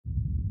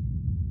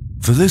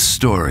For this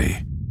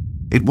story,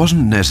 it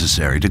wasn't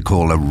necessary to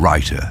call a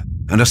writer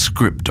and a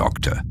script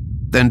doctor,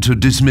 then to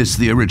dismiss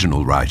the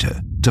original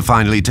writer, to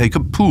finally take a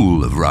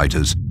pool of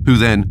writers who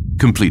then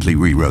completely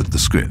rewrote the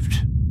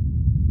script.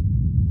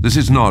 This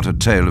is not a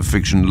tale of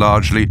fiction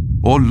largely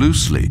or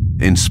loosely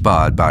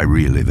inspired by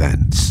real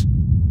events.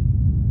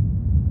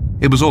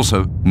 It was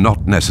also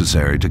not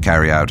necessary to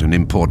carry out an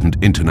important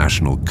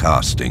international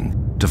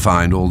casting to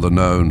find all the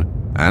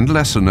known and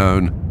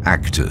lesser-known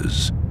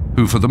actors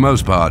who for the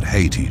most part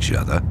hate each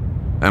other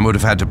and would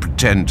have had to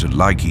pretend to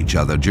like each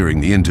other during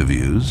the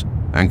interviews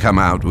and come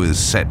out with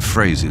set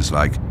phrases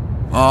like,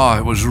 "Oh,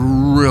 it was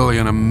really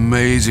an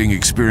amazing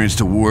experience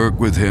to work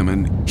with him,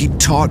 and he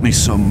taught me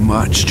so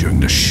much during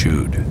the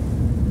shoot."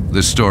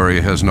 This story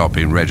has not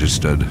been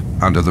registered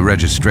under the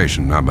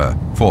registration number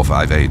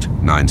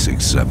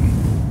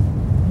 458967.